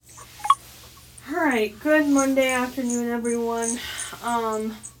Alright, good Monday afternoon, everyone.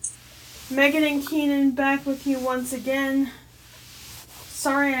 Megan and Keenan back with you once again.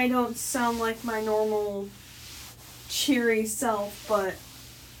 Sorry I don't sound like my normal cheery self, but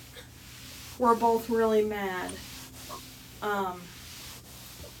we're both really mad.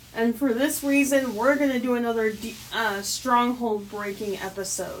 And for this reason, we're going to do another stronghold breaking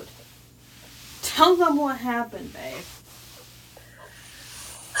episode. Tell them what happened, babe.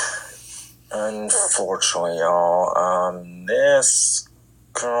 Unfortunately, y'all, this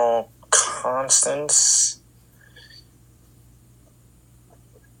girl, Constance,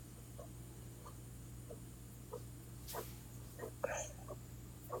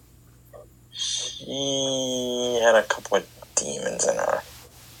 she had a couple of demons in her.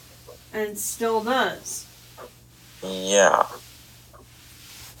 And still does. Yeah.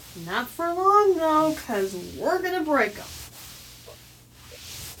 Not for long, though, because we're going to break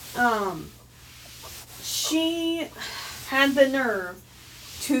them. She had the nerve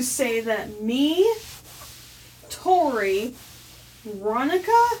to say that me, Tori,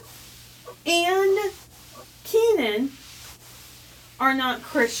 Veronica, and Keenan are not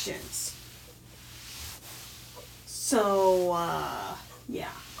Christians. So,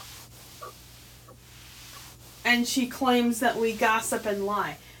 yeah. And she claims that we gossip and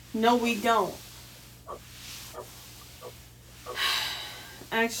lie. No, we don't.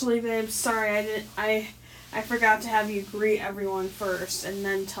 Actually, babe, sorry, I forgot to have you greet everyone first and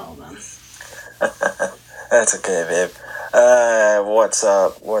then tell them. That's okay, babe. What's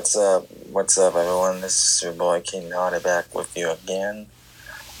up, everyone? This is your boy King Naughty back with you again.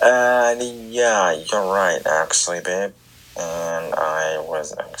 Yeah, you're right, actually, babe. And I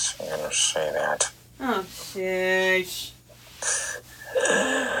was actually gonna say that. Oh, sheesh.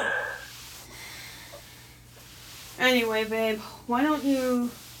 Anyway, babe, why don't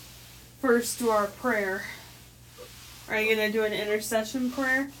you first do our prayer? Are you going to do an intercession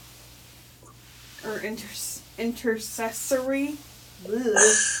prayer? Or intercessory?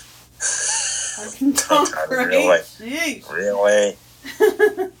 Ugh. I can talk right. Really?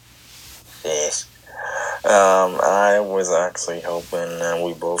 Yes. I was actually hoping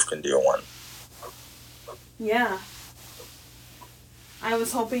we both can do one. Yeah. I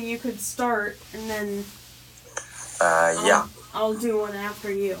was hoping you could start, and then... yeah. I'll do one after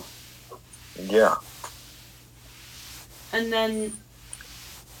you. Yeah. And then,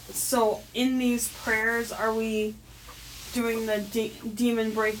 so in these prayers, are we doing the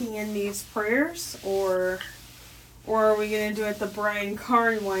demon breaking in these prayers, or are we gonna do it the Brian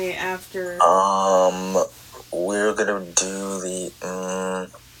Carn way after? We're gonna do the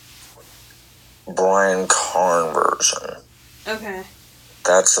Brian Carn version. Okay.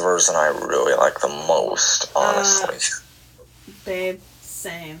 That's the version I really like the most, honestly. Babe,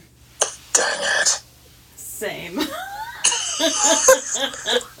 same. Dang it. Same.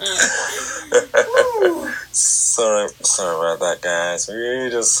 Sorry about that, guys. We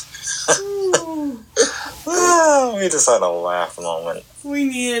just had a laugh moment. We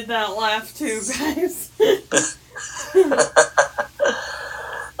needed that laugh too, guys.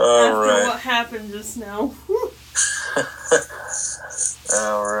 After what happened just now.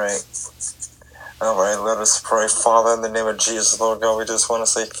 Alright, let us pray. Father, in the name of Jesus, Lord God, we just want to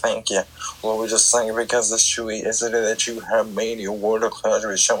say thank you. Lord, we just thank you because this truly is it that you have made your word of pleasure.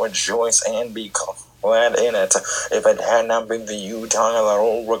 We shall rejoice and be glad in it. If it had not been for you dying on that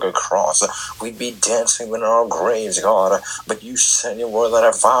old rugged cross, we'd be dancing in our graves, God. But you said your word that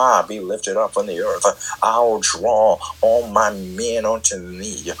if I be lifted up on the earth, I'll draw all my men unto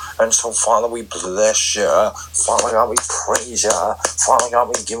thee. And so, Father, we bless you. Father God, we praise you. Father God,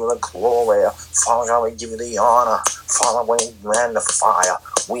 we give you the glory. Father God, we give you the honor. Father, we magnify you.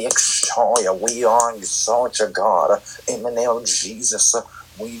 We extol you. We exalt you, God. In the name of Jesus,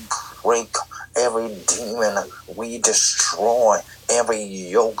 we break every demon. We destroy every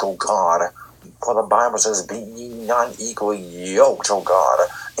yoke, oh God. For the Bible says, be ye not equally yoked, oh God.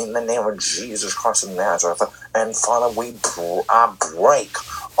 In the name of Jesus Christ of Nazareth. And Father, I break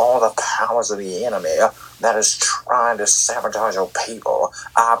all the powers of the enemy that is trying to sabotage your people.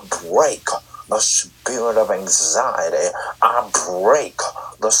 I break the spirit of anxiety. I break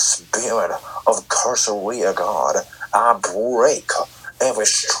the spirit of curseria, God. I break every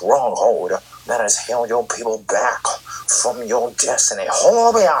stronghold that has held your people back from your destiny.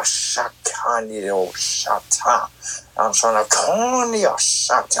 I'm trying to call you.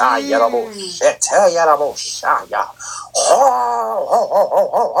 Shata yarabo sheta yarabo shaya. Ho ho ho ho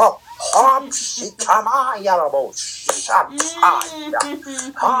ho ho. Hom shikama yarabo I'm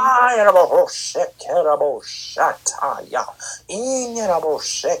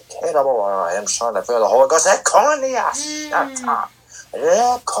trying to feel the Holy Ghost.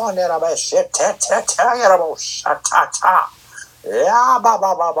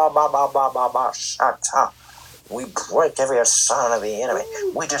 We break every assignment of the enemy.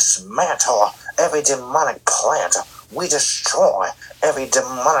 We dismantle every demonic plant. We destroy every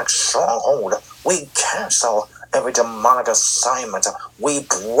demonic stronghold. We cancel every demonic assignment. We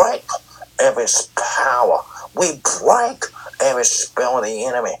break every power. We break every spell of the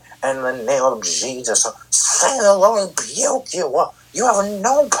enemy. In the name of Jesus, Satan, the Lord rebuke you. You have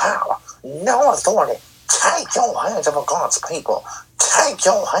no power, no authority. Take your hands off of God's people. Take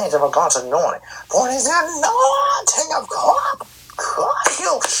your hands off of God's anointing. For it is the anointing of God.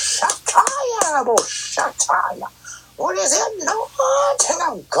 What is the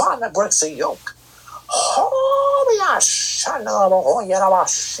anointing of God that breaks the yoke?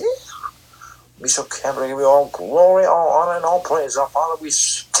 We shall carefully give you all glory, all honor, and all praise. Our Father, we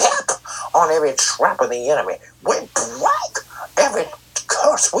step on every trap of the enemy. We break every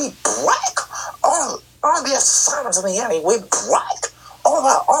curse. We break all the assignments of the enemy. We break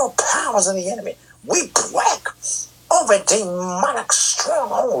all powers of the enemy. We break over demonic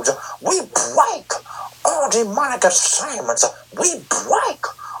strongholds. We break all demonic assignments. We break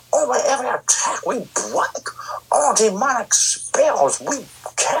over every attack. We break all demonic spells. We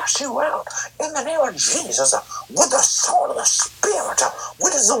cast you out in the name of Jesus with the sword of the Spirit,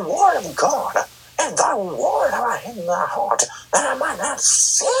 which is the word of God. And thy word have I hid in thy heart, that I might not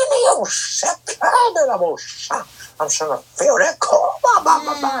sin you. I'm trying to feel that.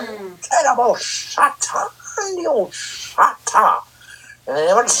 In the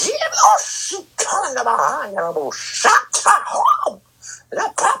name of Jesus,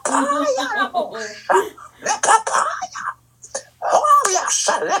 let papaya. Oh, yes,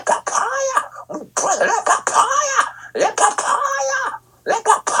 let papaya. Brother, let papaya. Let papaya. Let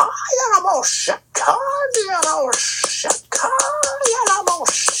papaya.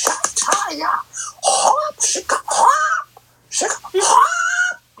 Hop, shika, hop. Shika,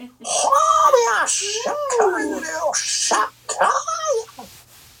 hop. Hop,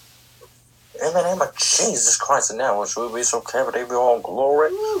 in the name of Jesus Christ, and now which we be so careful to give you all glory,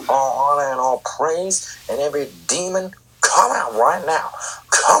 all honor, and all praise, and every demon come out right now.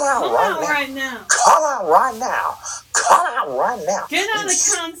 Come out right now. Come out right now. Come out right now. Get out of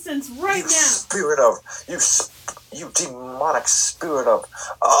Constance right now. Spirit of you demonic spirit of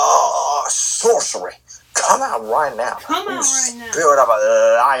sorcery. Come out right now. Come out right now. Spirit of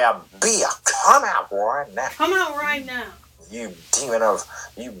liability. Come out right now. Come out right now. You demon of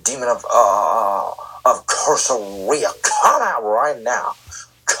cursoria. Come out right now.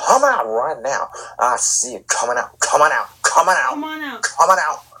 Come out right now. I see it coming out. Coming out. Coming out. Come on out. Coming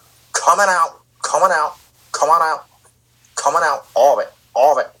out. Coming out. Coming out. Coming out. Coming out. All of it.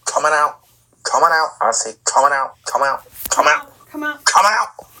 All of it. Coming out. Coming out. I see coming out. Come out. Come out. Come out. Come out.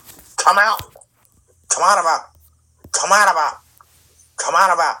 Come out. Come out about. Come out about. Come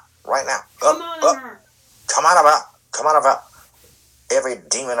out about. Right now. Come out of her. Come out about. Come out about.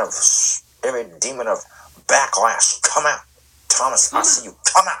 Every demon of backlash. Come out. Thomas, I see you.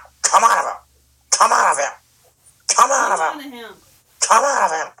 Come out. Come out of him. Come out of him. Come out of him. Come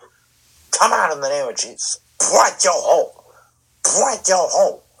out of him. Come out in the name of Jesus. Break your hold. Break your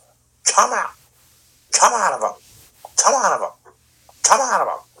hold. Come out. Come out of him. Come out of him. Come out of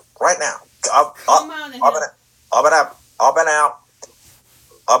him. Right now. Up and out. Up and out.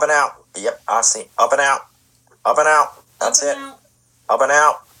 Up and out. Yep, I see. Up and out. Up and out. That's it. Up and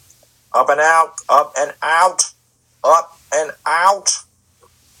out. Up and out. Up and out. Up and out.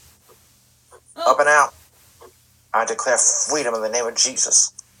 Up and out. I declare freedom in the name of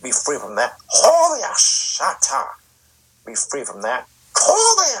Jesus. Be free from that. Holy Ashata. Be free from that.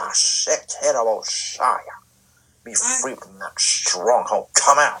 Holy Asheta. Be free from that stronghold.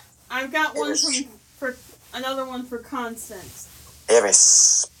 Come out. I've got one for another one for Constance.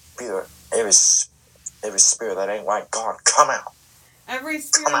 Every spirit that ain't like God, come out. Every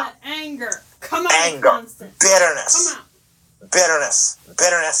spirit of anger, come out. Anger, Constance. bitterness, come out.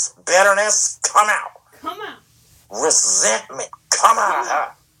 Bitterness, come out. Come out. Resentment, come out of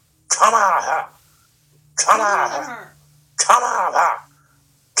her. Come out of her. Come out of her. Come out of her.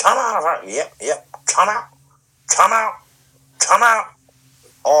 Come out of her. Yep. Come out. Come out. Come out.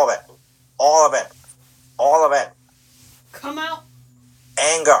 All of it. All of it. All of it. Come out.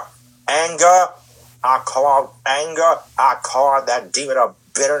 Anger. I call out anger. I call out that demon of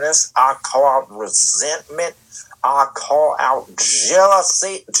bitterness. I call out resentment. I call out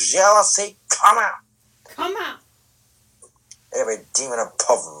jealousy. Come out. Come out. Every demon of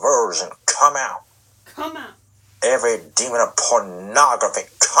perversion, come out. Come out. Every demon of pornography,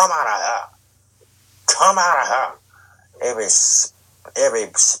 come out of her. Come out of her. Every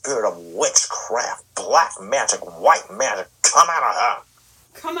spirit of witchcraft, black magic, white magic, come out of her.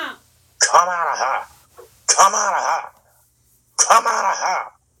 Come out. Come out of her. Come out of her. Come out of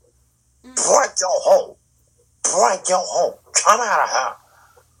her. Break your hold. Break your hold. Come out of her.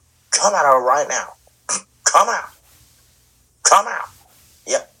 Come out of her right now. Come out. Come out.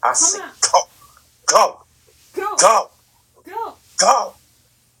 Yep, I see. Go. Go. Go. Go. Go. Go.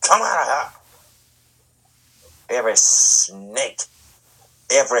 Come out of her. Every snake.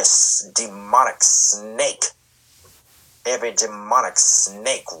 Every demonic snake. Every demonic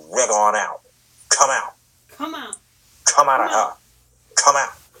snake, wriggle on out. Come out. Come out. Come out of her. Come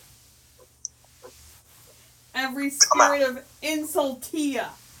out. Every spirit of insultia.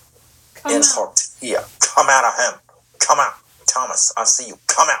 Come Insultia. Come out of him. Come out. Thomas, I see you.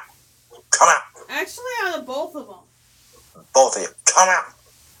 Come out. Come out. Actually, out of both of them. Both of you. Come out.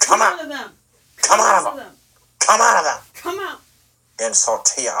 Come out. Of them. Come out of them. Come out of them. Come out.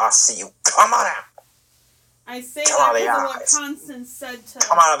 Insultia, I see you. Come on out. I say that because of what Constance said to...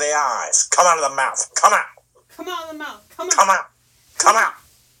 Come out of the eyes. Come out of the mouth. Come out. Come out of the mouth. Come out. Come out. Come out.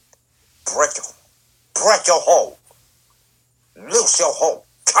 Break your hold. Loose your hold.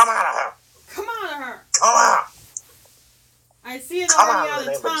 Come out of her. Come out of her. Come out. I see it already out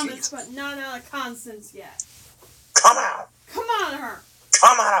of Thomas, but not out of Constance yet. Come out. Come out of her.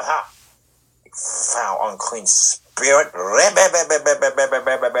 Come out of her. You foul, unclean spirit.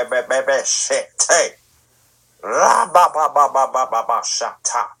 Shit.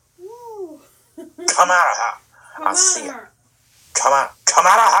 Come out of her. I see it. Come out. Come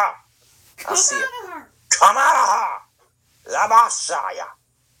out of her. I see it. Come out of her. Labashaya.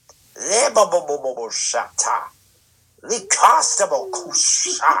 Libaboboboshata. Likastable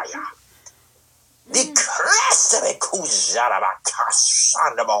kushaya. Likrastable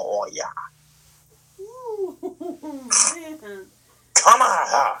kujarabakashandaboya. Come out of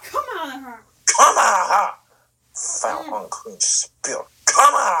her. Come out of her. Come out of her. Foul, unclean spirit.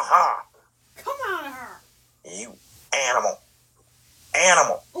 Come out of her. Come out of her. You animal.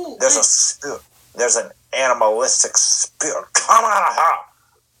 Animal. Ooh, there's a spirit. There's an animalistic spirit. Come out of her.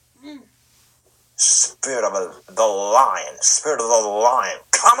 Spirit of the lion. Spirit of the lion.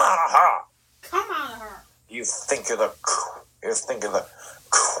 Come out of her. Come out of her. You think you're the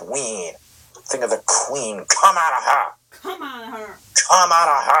queen. Think of the queen. Come out of her. Come out of her. Come out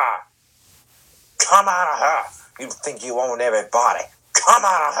of her. Come out of her. You think you own everybody. Come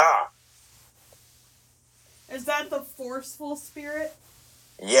out of her. Is that the forceful spirit?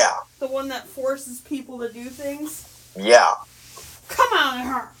 Yeah. The one that forces people to do things? Yeah. Come out of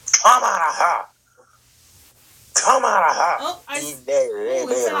her. Come out of her. Come out of her. Oh, it's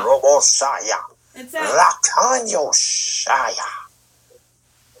out. It's out.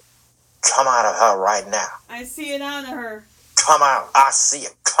 Come out of her right now. I see it out of her. Come out. I see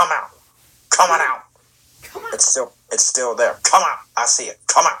it. Come out. Come on out. Come out. It's still there. Come out. I see it.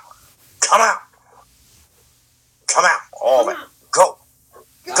 Come out. Come out. Come out. All of it. Go.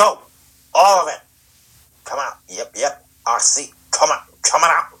 Go. All of it. Come out. Yep. I see. Come out. Come on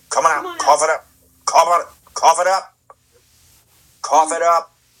out. Come on out. Cough it up. Cough it up. Cough it up. Cough it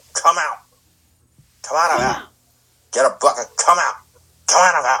up. Come out. Come out of that. Get a bucket. Come out. Come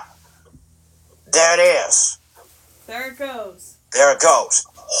out of that. There it is. There it goes. There it goes.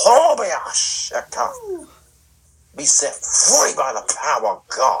 Be set free by the power of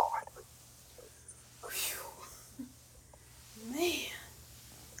God. Man.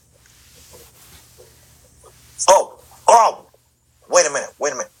 Oh. Wait a minute.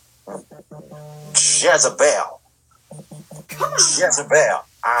 Jezebel. Come on. Jezebel.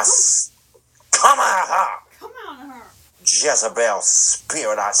 Come out of her. Come out of her. Jezebel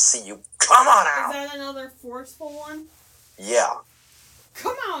spirit, I see you. Come on out. Is that another forceful one? Yeah.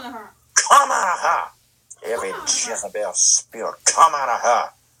 Come out of her. Come out of her. Every Jezebel spirit, come out of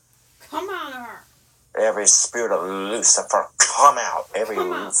her. Come out of her. Every spirit of Lucifer, come out. Every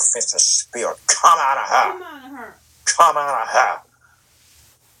Lucifer spirit, come out of her. Come out of her. Come out of her.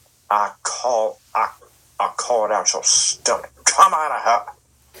 I call it out your stomach. Come out of her.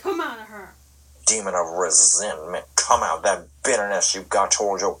 Come out of her. Demon of resentment, come out. That bitterness you got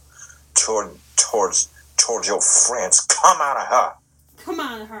towards your friends, come out of her. Come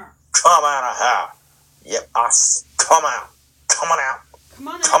out of her. Come out of her. Yep, come out. Come on out. Come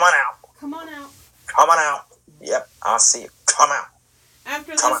on out. Come on out. Come on out. Come on out. Yep, I see it. Come out.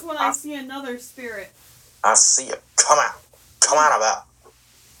 After this one, I see another spirit. I see it. Come out. Come out of her.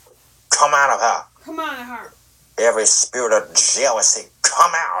 Come out of her. Come out of her. Every spirit of jealousy,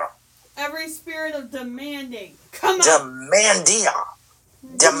 come out. Every spirit of demanding, come out.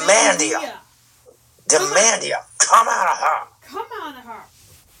 Demandia, come out of her. Come out of her.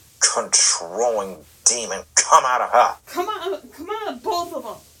 Controlling demon, come out of her. Come out of both of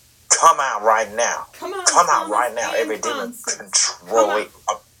them. Come out right now. Come out right now. Every demon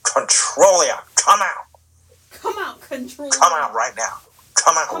control you. Come out. Come out, control. Come out right now.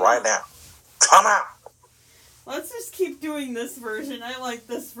 Come out right now. Come out. Let's just keep doing this version. I like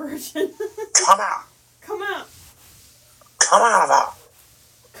this version. Come out. Come out. Come out of her.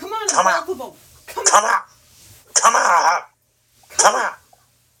 Come out of both of them. Come out. Come out of her. Come out.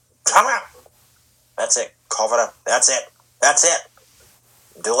 Come out. That's it. Cough it up. That's it.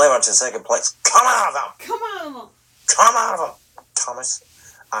 Deliverance in second place. Come out of them. Come out of them. Come out of them. Thomas,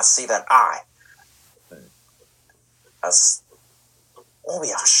 I see that eye. That's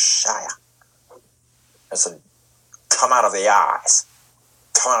Shia. That's a come out of the eyes.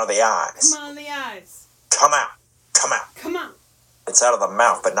 Come out of the eyes. Come out of the eyes. Come out. Come out. Come out. It's out of the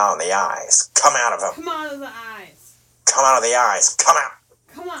mouth, but not in the eyes. Come out of them. Come out of the eyes. Come out of the eyes. Come out.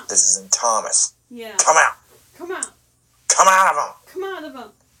 Come out. This is in Thomas. Yeah. Come out. Come out. Come out of them. Come out of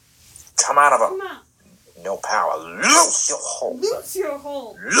them. Come out of them. Come out. No power. Loose your hold. Loose your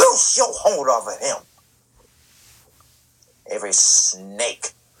hold. Loose your hold of him. Every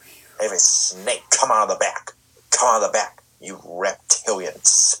snake, come out of the back. Come out of the back. You reptilian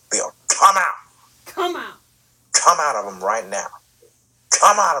spirit. Come out. Come out. Come out of him right now.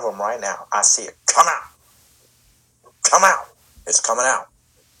 Come out of him right now. I see it. Come out. Come out. It's coming out.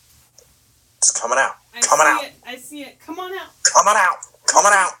 It's coming out. Coming out. I see it. Come on out. Coming out.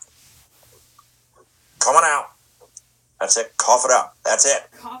 Coming out. Coming out. That's it. Cough it up. That's it.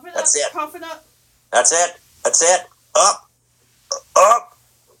 Cough it That's up. it. Cough it up. That's it. That's it. Up. Up.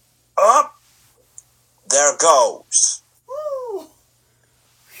 Up. There it goes. Ooh.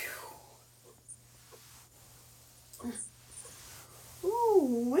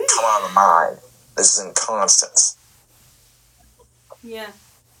 Ooh. Come out of the mind. This is in Constance. Yeah.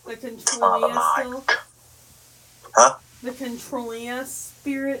 The Come out of the Controlia mind. still. Huh? The Controlia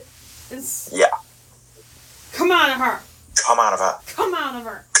spirit is. Yeah. Come out of her. Come out of her. Come out of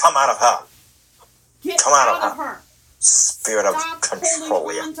her. Come out of her. Get Come out out of of her. Spirit of Stop control.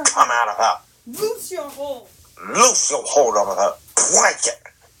 holding on to Come her. out of her. Loose your hold. Loose your hold of her. Break it.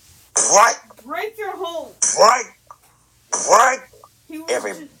 Break. Break your hold. Break. Break.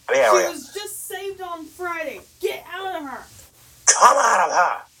 Every She barrier. was just saved on Friday. Get out of her. Come out of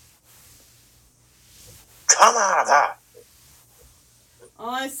her. Come out of her. Oh,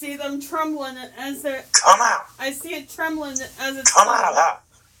 I see them trembling as they're. Come out. I see it trembling as it's. Come out of her.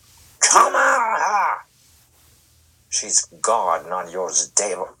 Come out of her. She's God, not yours,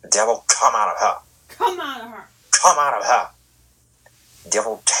 devil. Devil, come out of her. Come out of her. Come out of her.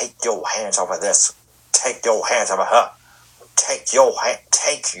 Devil, take your hands off of this. Take your hands off of her. Take your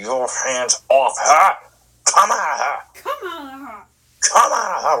hands off her. Come out of her. Come out of her. Come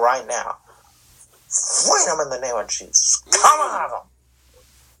out of her right now. Freedom in the name of Jesus. Come out of them.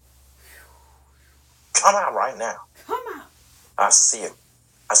 Come out right now. Come out. I see it.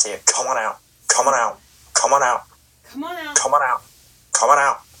 I see it. Come on out. Come on out. Come on out. Come on out. Coming out. Coming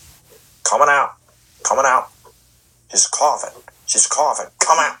out. Coming out. Coming out. She's coughing. She's coughing.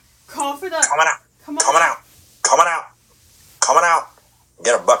 Come out. Cough it up. Coming out. Come on Coming out. Coming out. Coming out.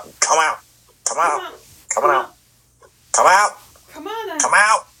 Get a bucket. Come out. Come out. Come out. Come out. Come on out. Come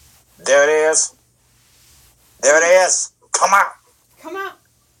out. There it is. There it is. Come out. Come out.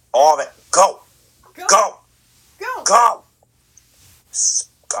 All of it. Go. Go. Go. Go. Go.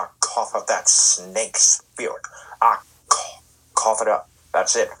 I cough up that snake spirit. I cough it up.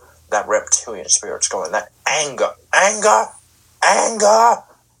 That's it. That reptilian spirit's going. That anger. Anger. Anger.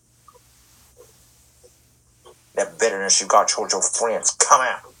 That bitterness you got towards your friends. Come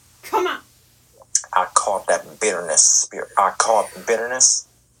out. Come out. I caught that bitterness spirit. I caught bitterness.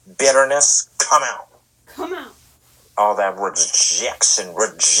 Bitterness. Come out. Come out. All that rejection.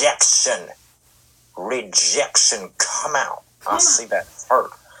 Rejection. Come out. I see that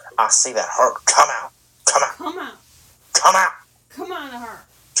hurt. I see that hurt. Come out. Come out. Come out. Come out. Come out of her.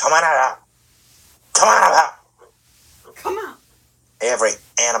 Come out of her. Come out of her. Come out. Every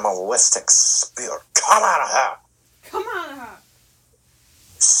animalistic spirit. Come out of her. Come out of her.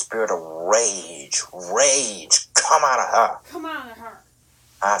 Spirit of rage. Rage. Come out of her. Come out of her.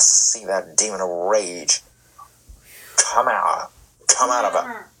 I see that demon of rage. Come out. Come out of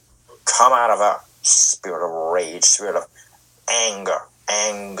her. Come out of her. Spirit of rage. Spirit of anger.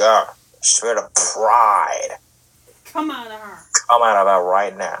 Anger. Spirit of pride. Come out of her. Come out of her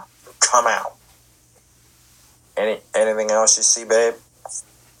right now. Come out. Anything else you see, babe?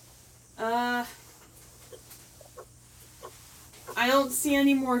 I don't see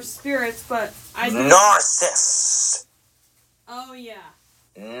any more spirits, but I do. Narcissus! Oh, yeah.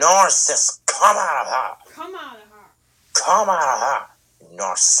 Narcissus, come out of her! Come out of her. Come out of her!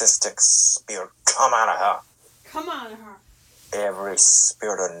 Narcissistic spirit, come out of her! Come out of her. Every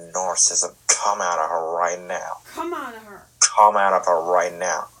spirit of narcissism, come out of her right now. Come out of her. Come out of her right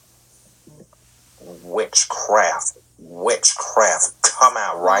now. Witchcraft, come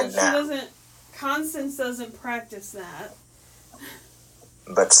out right now. Constance doesn't practice that.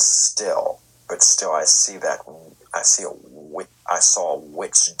 But still, I see that. I saw a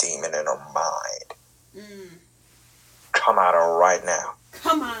witch demon in her mind. Come out of her right now.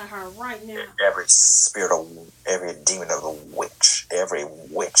 Come out of her right now. Every demon of the witch, every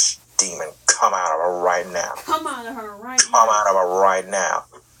witch demon, come out of her right now. Come out of her right now. Come out of her right now.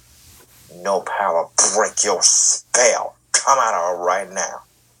 No power break your spell. Come out of her right now.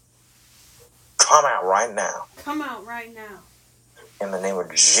 Come out right now. Come out right now. In the name of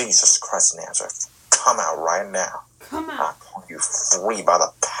Jesus Christ of Nazareth, come out right now. Come out. I call you free by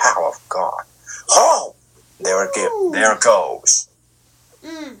the power of God. Oh! There it goes.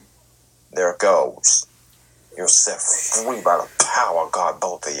 There it goes. You're set free by the power of God,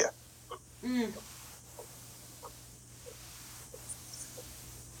 both of you.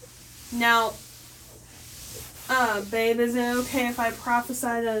 Now, babe, is it okay if I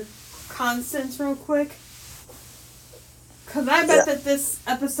prophesy to Constance real quick? Because I bet that this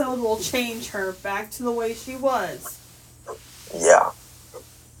episode will change her back to the way she was. Yeah.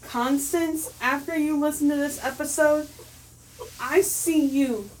 Constance, after you listen to this episode, I see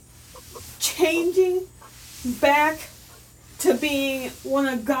you changing back to being one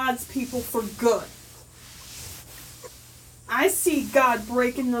of God's people for good. I see God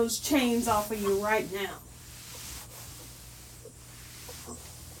breaking those chains off of you right now.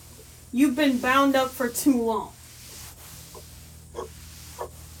 You've been bound up for too long.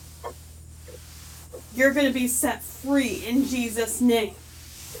 You're going to be set free in Jesus' name.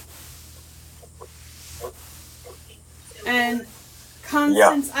 And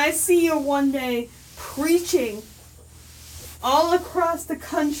Constance, I see you one day preaching all across the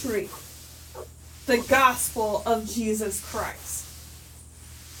country the gospel of Jesus Christ.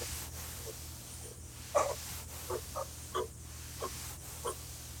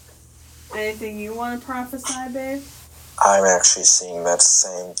 Anything you want to prophesy, babe? I'm actually seeing that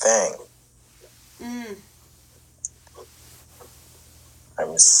same thing.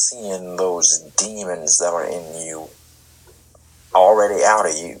 I'm seeing those demons that are in you already out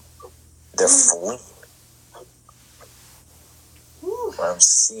of you. They're fleeing. I'm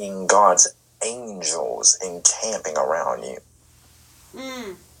seeing God's angels encamping around you.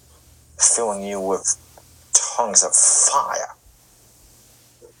 Filling you with tongues of fire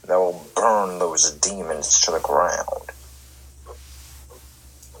that will burn those demons to the ground.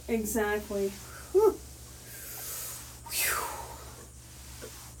 Exactly.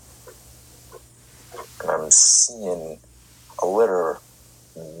 And I'm seeing a letter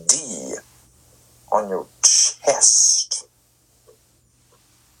D on your chest.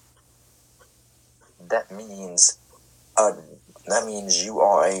 That means you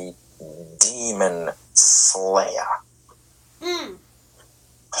are a demon slayer.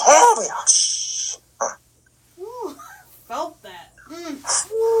 Ooh, felt that. Ooh.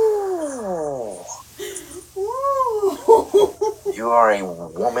 Ooh. You are a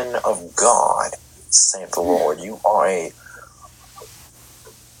woman of God, saith the Lord. You are a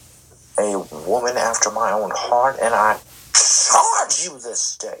woman after my own heart, and I charge you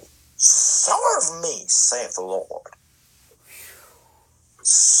this day. Serve me, saith the Lord.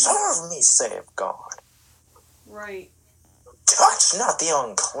 Serve me, saith God. Right. Touch not the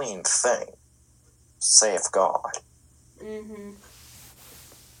unclean thing, saith God. Mm-hmm.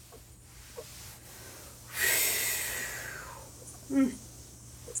 And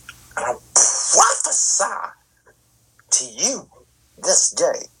I prophesy to you this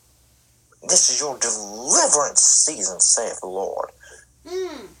day. This is your deliverance season, saith the Lord.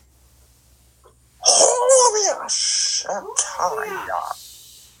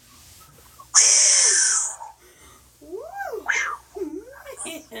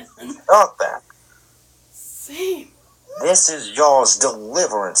 Not that. Same. This is y'all's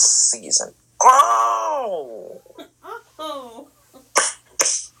deliverance season. Oh! Oh.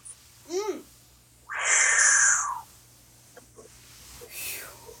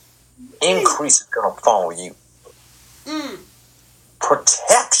 Increase is going to follow you.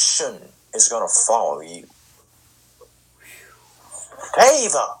 Protection is going to follow you.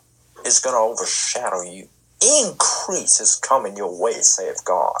 Favor is going to overshadow you. increase is coming your way, saith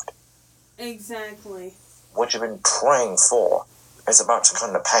God. Exactly. What you've been praying for is about to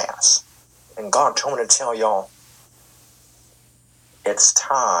come to pass. And God told me to tell y'all, it's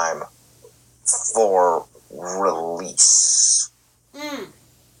time for release.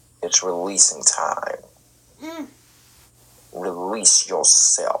 It's releasing time. Release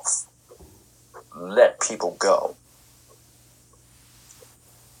yourself. Let people go.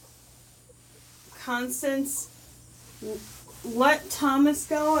 Constance, let Thomas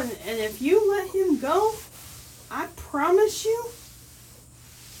go, and if you let him go, I promise you,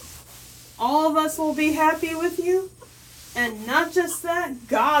 all of us will be happy with you, and not just that,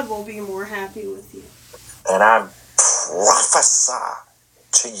 God will be more happy with you. And I prophesy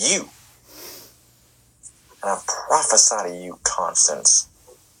to you, and I prophesy to you, Constance,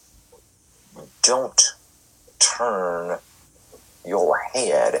 don't turn your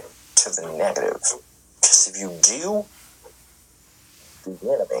head to the negative. Because if you do, the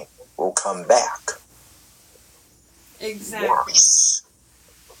enemy will come back. Exactly. Worse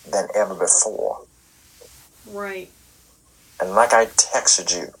than ever before. Right. And like I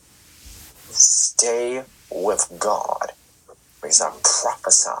texted you, stay with God. Because I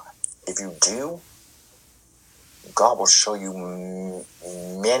prophesy, if you do, God will show you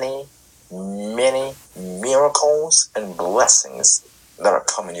many, many miracles and blessings that are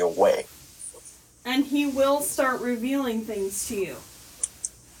coming your way. And he will start revealing things to you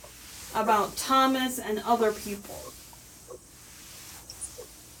about Thomas and other people.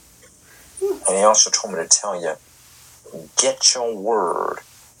 And he also told me to tell you, get your word,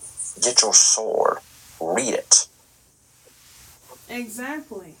 get your sword, read it.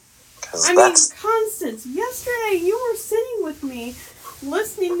 Exactly. I mean, Constance, yesterday you were sitting with me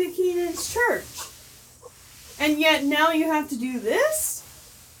listening to Keenan's church. And yet now you have to do this?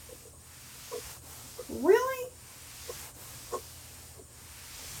 Really?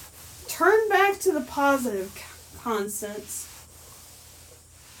 Turn back to the positive, Constance.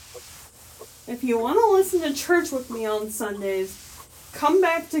 If you want to listen to church with me on Sundays, come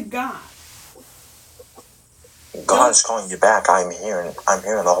back to God. God is calling you back. I'm hearing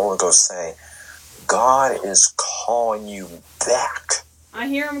the Holy Ghost say, God is calling you back. I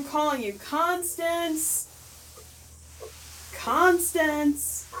hear him calling you, Constance.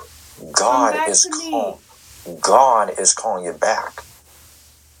 Constance. God is calling you back.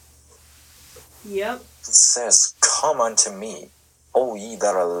 Yep. He says, come unto me, O ye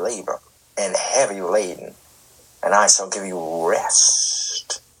that are labor and heavy laden, and I shall give you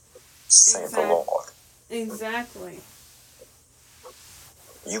rest, saith the Lord. Exactly.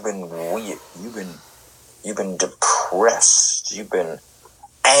 You've been weak. You've been depressed. You've been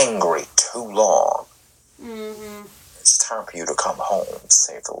angry too long. Mm-hmm. It's time for you to come home,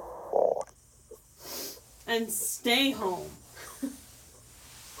 saith the Lord. And stay home.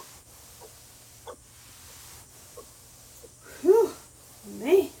 Whew,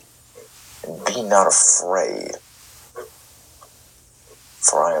 man. And be not afraid,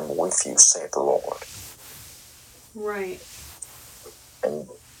 for I am with you, saith the Lord. Right. And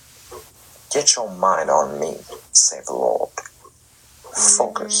get your mind on me, saith the Lord.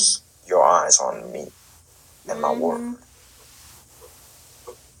 Focus your eyes on me and my word.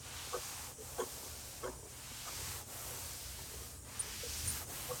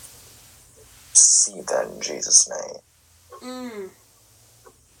 See that in Jesus' name.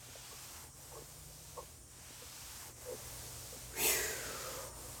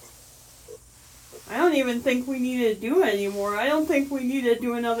 I don't even think we need to do it anymore. I don't think we need to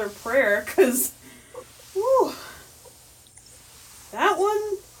do another prayer, because that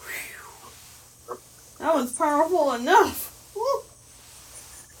one's powerful enough. Woo.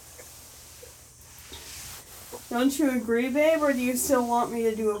 Don't you agree, babe, or do you still want me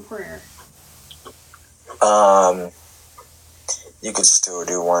to do a prayer? You could still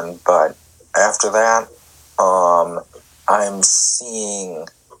do one, but after that, I'm seeing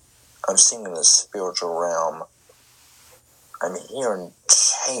in the spiritual realm, I'm hearing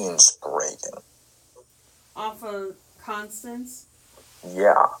chains breaking. Off of Constance?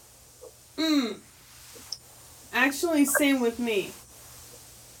 Yeah. Actually, same with me.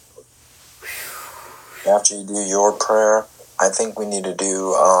 After you do your prayer, I think we need to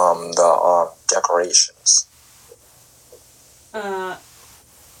do the decorations.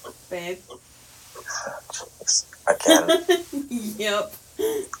 Babe. Again? Yep.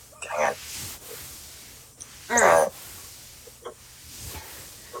 Dang it. Alright.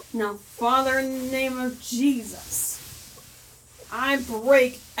 Now, Father, in the name of Jesus, I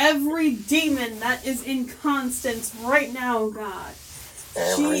break every demon that is in Constance right now, God.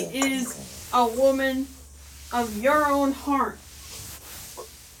 She is a woman of your own heart.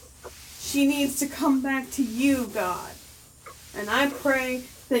 She needs to come back to you, God. And I pray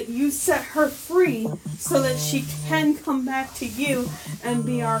that you set her free so that she can come back to you and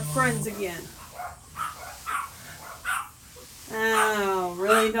be our friends again. Oh,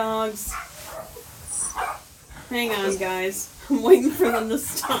 really, dogs? Hang on, guys. I'm waiting for them to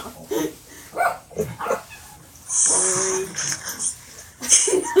stop.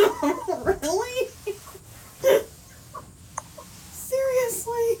 Really?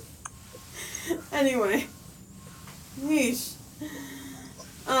 Seriously? Anyway. Yeesh.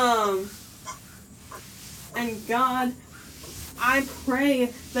 And God, I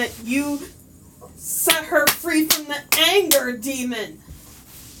pray that you set her free from the anger demon,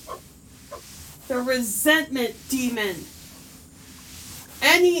 the resentment demon,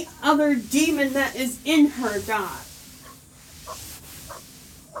 any other demon that is in her, God.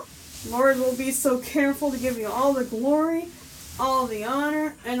 Lord, we'll be so careful to give you all the glory, all the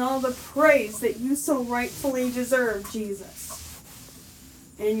honor, and all the praise that you so rightfully deserve, Jesus.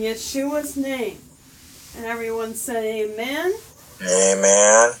 In Yeshua's name. And everyone said amen.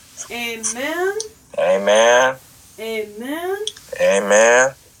 Amen. Amen. Amen. Amen.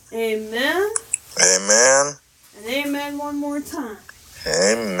 Amen. Amen. Amen. And amen one more time.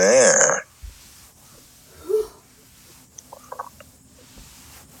 Amen.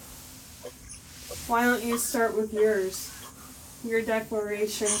 Why don't you start with yours? Your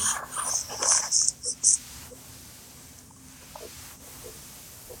declaration.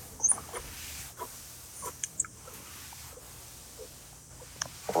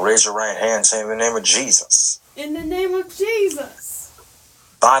 Raise your right hand, say in the name of Jesus. In the name of Jesus.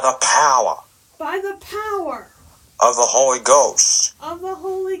 By the power. By the power. Of the Holy Ghost. Of the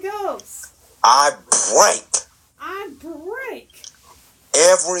Holy Ghost. I break. I break.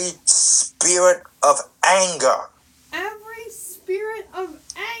 Every spirit of anger. Every spirit of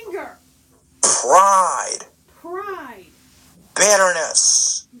anger. Pride. Pride.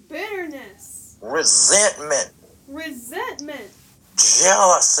 Bitterness. Bitterness. Resentment. Resentment.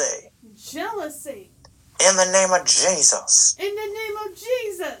 Jealousy. Jealousy. In the name of Jesus. In the name of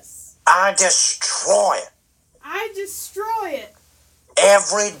Jesus. I destroy it. I destroy it.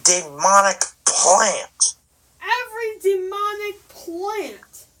 Every demonic plant. Every demonic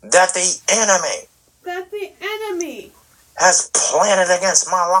plant. That the enemy. That the enemy. Has planted against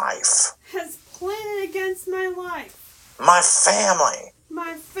my life. Has planted against my life. My family.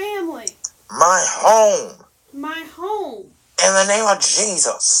 My family. My home. My home. In the name of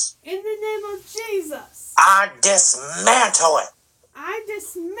Jesus. In the name of Jesus. I dismantle it. I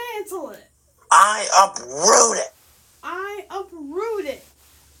dismantle it. I uproot it. I uproot it.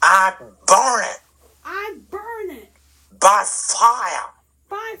 I burn it. I burn it. By fire.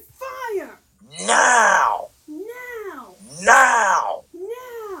 By fire. Now. Now. Now.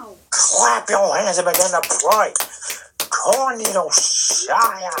 Now. Clap your hands and begin to pray. Cornito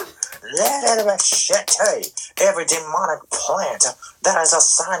Shire. Let it be shit. Every demonic plant that is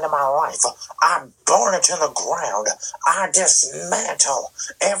assigned to my life, I burn it to the ground. I dismantle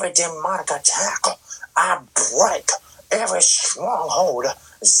every demonic attack. I break every stronghold.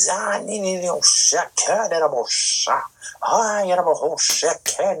 Zaninio Shakanabo Sha. Ayabo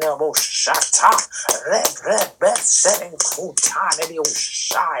Shakanabo Shata. Red setting Kutanio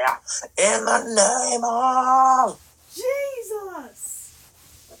Shire. In the name of Jesus.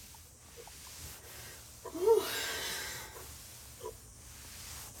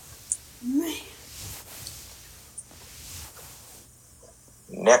 Man.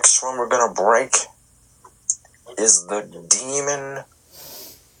 Next one we're going to break is the demon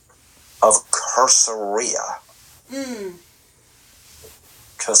of cursoria.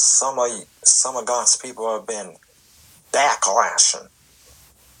 Because some of God's people have been backlashing,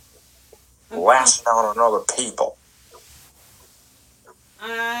 lashing out on other people.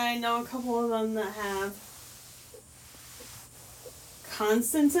 I know a couple of them that have.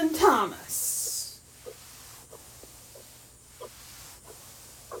 Constance and Thomas.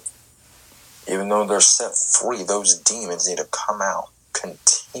 Even though they're set free, those demons need to come out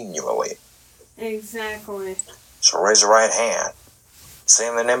continually. Exactly. So raise your right hand. Say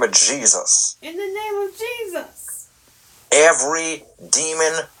in the name of Jesus. In the name of Jesus. Every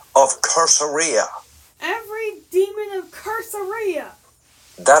demon of cursoria. Every demon of cursoria.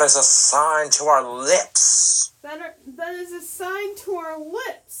 That is assigned to our lips. That is assigned to our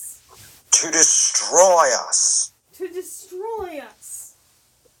lips. To destroy us. To destroy us.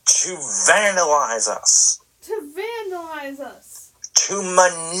 To vandalize us. To vandalize us. To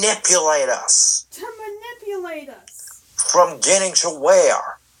manipulate us. To manipulate us. From getting to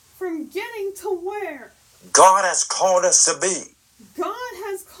where? From getting to where? God has called us to be. God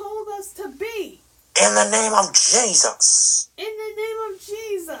has called us to be. In the name of Jesus. In the name of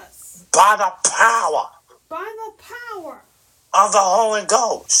Jesus. By the power. By the power. Of the Holy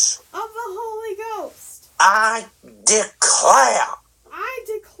Ghost. Of the Holy Ghost. I declare. I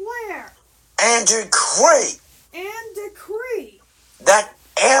declare. And decree. And decree. That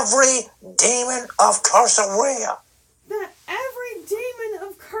every demon of Cursaria. That every demon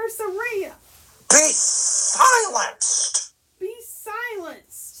of Cursaria. Be silenced. Be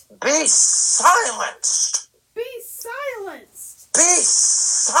silenced. Be silenced. Be silenced. Be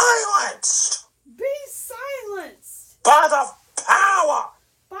silenced. Be silenced. By the power.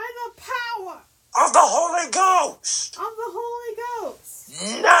 By the power. Of the Holy Ghost. Of the Holy Ghost.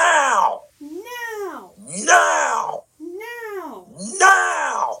 Now. Now. Now. Now.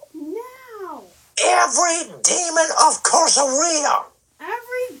 Now. Now. Every demon of Cursaria.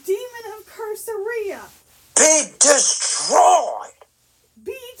 Every demon of Cursaria. Be destroyed.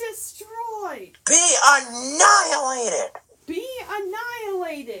 Be destroyed. Be annihilated. Be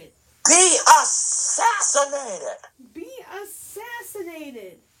annihilated. Be assassinated. Be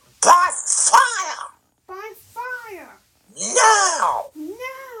assassinated. By fire. By fire. Now.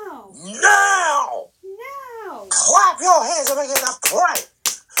 Now. Now. Now. Clap your hands and begin to pray.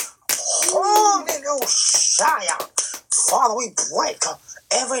 Hallelujah. Father, we break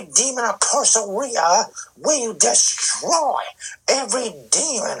every demon of Cursaria. We destroy every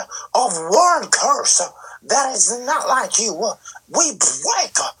demon of word curse that is not like you. We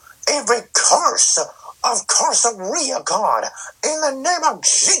break every curse of Cursaria, God, in the name of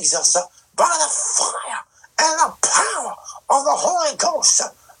Jesus, by the fire and the power of the Holy Ghost.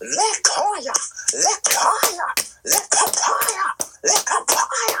 Let Koya, let Kaya, let Papaya, let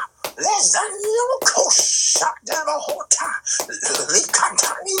Papaya. There's a new shot down the whole time. Let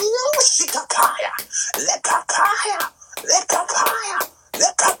papaya. Let papaya. Let papaya.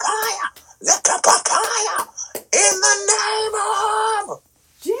 Let papaya. Let papaya. In the name of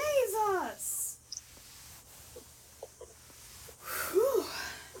Jesus. Whew.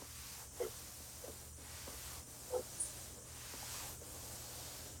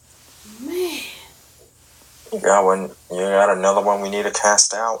 Man. You got another one we need to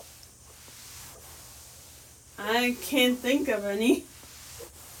cast out? I can't think of any.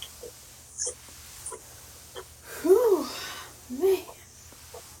 Whew, man.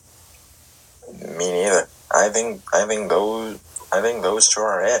 Me neither. I think those two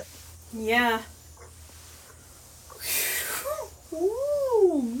are it. Yeah.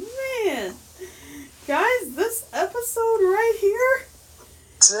 Ooh, man. Guys, this episode right here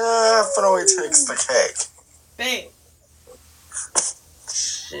definitely takes the cake. Babe.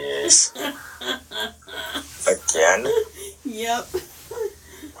 Jeez. Again? Yep.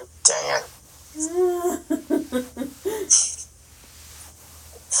 Dang it.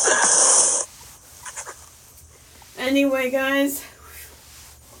 Anyway, guys,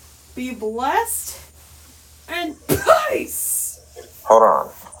 be blessed and peace. Hold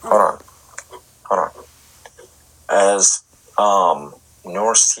on. As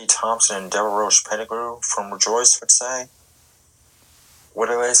Norris T. Thompson and Deborah Roche Pettigrew from Rejoice would say, what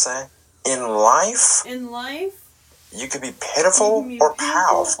do they say? In life, you could be pitiful or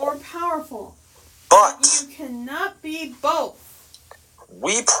powerful. But you cannot be both.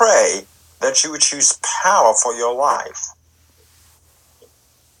 We pray that you would choose power for your life.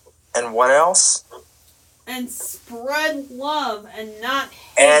 And what else? And spread love and not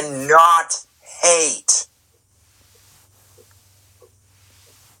hate. And not hate.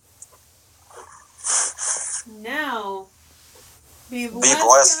 Now, be blessed, be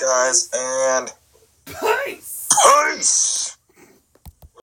blessed guys, and peace. Peace.